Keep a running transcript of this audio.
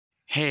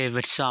Hey,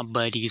 what's up,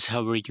 buddies?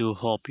 How are you?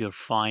 Hope you're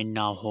fine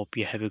now. Hope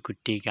you have a good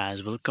day,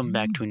 guys. Welcome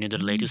back to another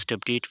latest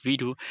update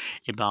video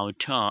about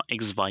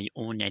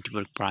XYO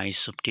network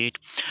price update.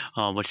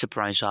 What's the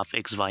price of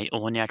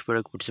XYO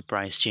network? What's the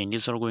price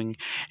changes are going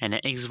and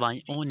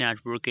XYO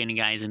network? And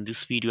guys, in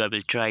this video, I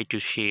will try to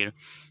share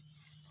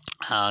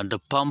the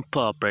pump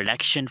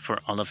prediction for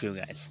all of you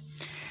guys.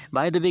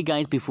 By the way,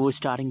 guys, before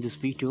starting this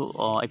video,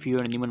 if you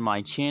are new on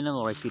my channel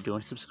or if you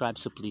don't subscribe,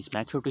 so please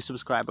make sure to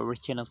subscribe our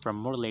channel for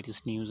more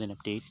latest news and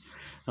update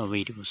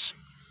videos.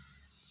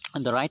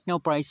 And the right now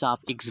price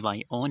of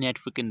XYO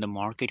network in the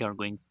market are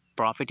going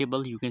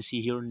profitable. You can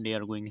see here they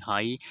are going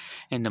high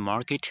in the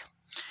market.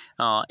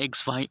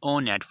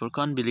 XYO network,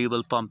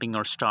 unbelievable pumping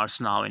or stars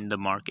now in the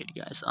market,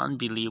 guys.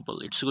 Unbelievable,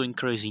 it's going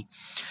crazy.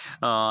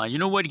 You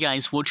know what,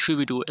 guys, what should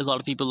we do? A lot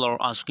of people are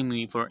asking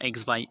me for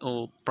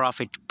XYO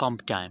profit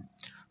pump time.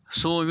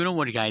 So you know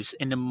what, guys,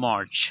 in the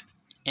March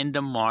and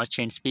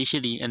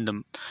especially in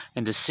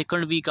the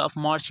second week of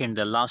March and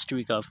the last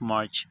week of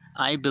March,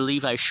 I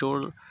believe I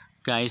sure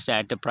guys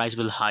that the price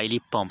will highly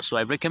pump. So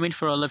I recommend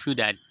for all of you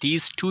that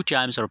these two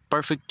times are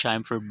perfect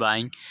time for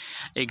buying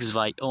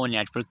XYO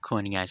network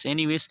coin, guys.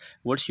 Anyways,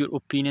 what's your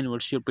opinion?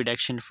 What's your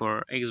prediction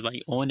for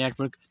XYO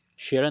network?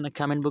 Share in the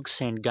comment box,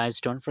 and guys,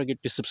 don't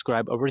forget to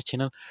subscribe our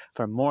channel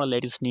for more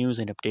latest news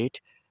and update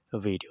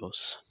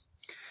videos.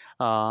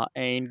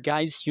 And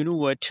guys, you know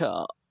what,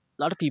 a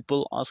lot of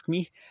people ask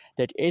me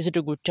that is it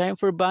a good time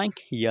for buying?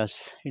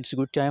 Yes, it's a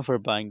good time for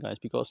buying, guys,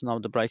 because now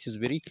the price is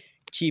very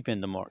cheap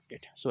in the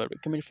market. So I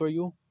recommend for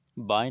you,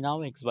 buy now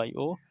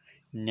XYO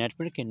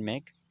network and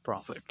make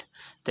profit.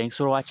 Thanks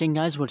for watching,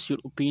 guys. What's your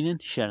opinion?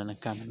 Share in the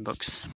comment box.